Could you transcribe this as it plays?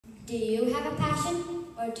Do you have a passion,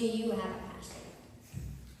 or do you have a passion?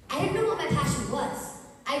 I didn't know what my passion was.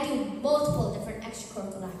 I do multiple different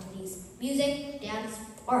extracurricular activities: music, dance,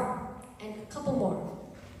 art, and a couple more.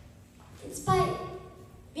 Despite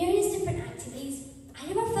various different activities, I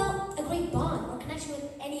never felt a great bond or connection with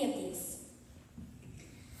any of these.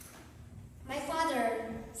 My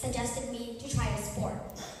father suggested me to try a sport.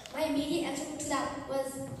 My immediate answer to that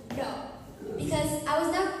was no, because I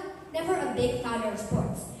was never a big fan of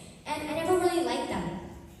sports, and I never really liked them.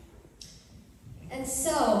 And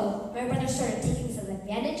so, my brother started taking this as an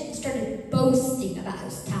advantage and started boasting about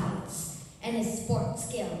his talents and his sports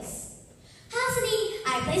skills. Haasini,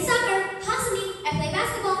 I play soccer. Haasini, I play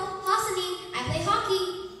basketball. Haasini, I play hockey.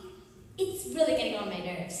 It's really getting on my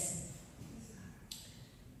nerves.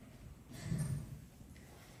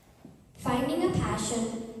 Finding a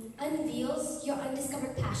passion unveils your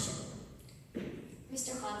undiscovered passion.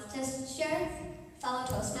 Mr. Haasini, fellow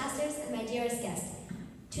Toastmasters, and my dearest guest,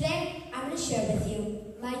 today I'm going to share with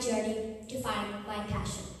you my journey to find my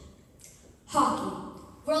passion. Hockey,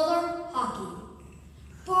 roller hockey,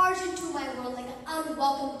 barged into my world like an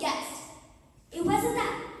unwelcome guest. It wasn't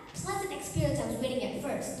that pleasant experience I was waiting at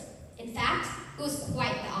first. In fact, it was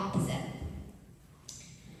quite the opposite.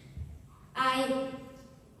 I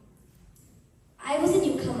was a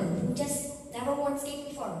newcomer who just never worn skates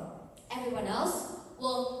before. Everyone else,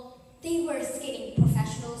 well, they were skating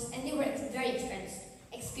professionals and they were very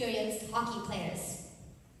experienced hockey players,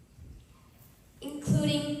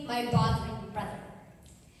 including my bothering brother.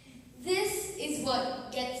 This is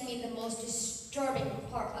what gets me the most disturbing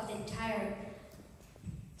part of the entire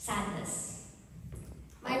sadness.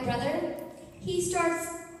 My brother, he starts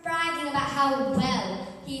bragging about how well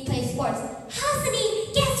he plays sports.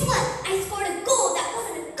 Haasini, guess what? I scored a goal that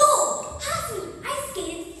wasn't a goal. Haasini, I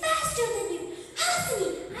skated faster than you. Haasini,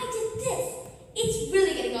 I did this. It's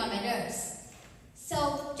really getting on my nerves.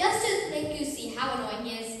 So, just to make you see how annoying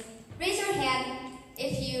he is, raise your hand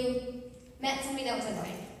if you met somebody that was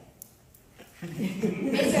annoying.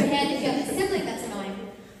 Raise your hand if you have a sibling that's annoying.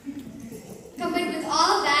 Combined with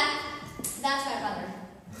all of that, that's my brother.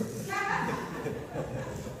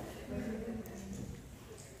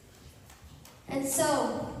 And so,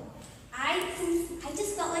 I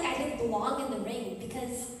just felt like I didn't belong in the ring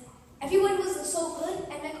because everyone was so good,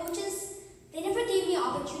 and my coaches, they never gave me an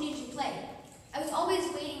opportunity to play. I was always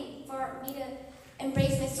waiting for me to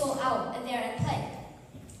embrace my soul out and there and play.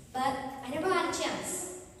 But I never had a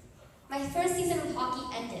chance. My first season of hockey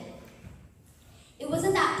ended. It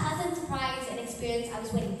wasn't that pleasant surprise and experience I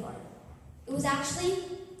was waiting for. It was actually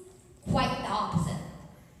quite the opposite.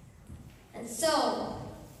 And so,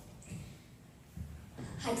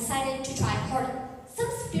 I decided to try harder. Some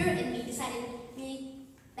spirit in me decided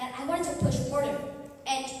that I wanted to push harder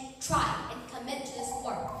and try and commit to the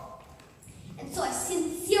sport. And so I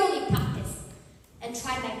sincerely practiced and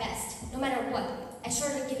tried my best, no matter what. I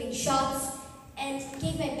started giving shots and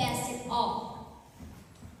gave my best in all.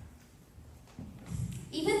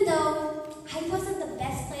 Even though I wasn't the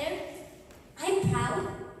best player, I'm proud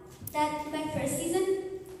that in my first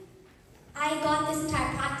season, I got this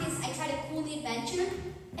entire practice. I tried a cool adventure,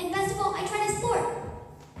 and best of all, I tried a sport.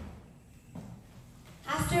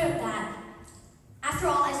 After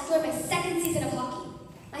all, I scored my second season of hockey.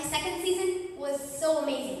 My second season was so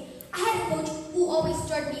amazing. I had a coach who always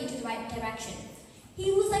stirred me into the right direction.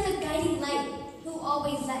 He was like a guiding light who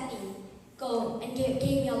always let me go and gave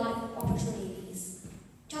me a lot of opportunities.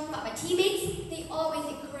 Talking about my teammates, they always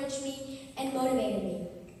encouraged me and motivated me.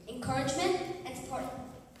 Encouragement and support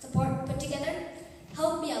put together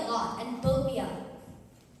helped me a lot and built me up.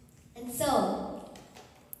 And so,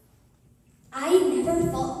 I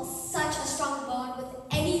never felt such a strong bond with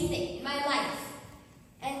anything in my life.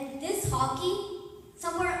 And this hockey,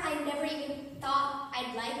 somewhere I never even thought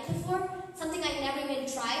I'd like before, something I never even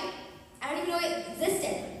tried, I don't even know it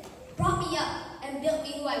existed, brought me up and built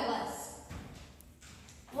me who I was.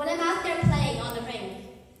 When I'm out there playing on the ring,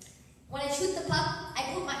 when I shoot the puck,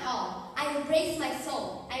 I put my all. I embrace my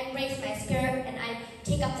soul, I embrace my spirit, and I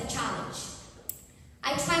take up the challenge.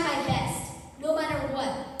 I try my best, no matter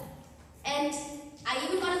what. And I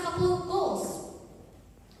even got a couple of goals.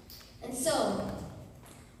 And so,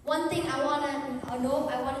 one thing I want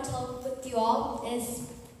to tell with you all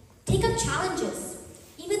is take up challenges.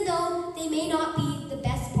 Even though they may not be the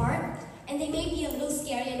best part, and they may be a little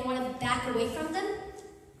scary and you want to back away from them,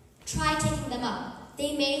 try taking them up.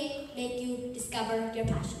 They may make you discover your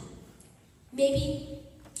passion. Maybe,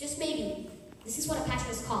 just maybe, this is what a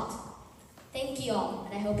passion is called. Thank you all,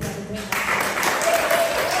 and I hope you have a great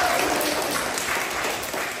day.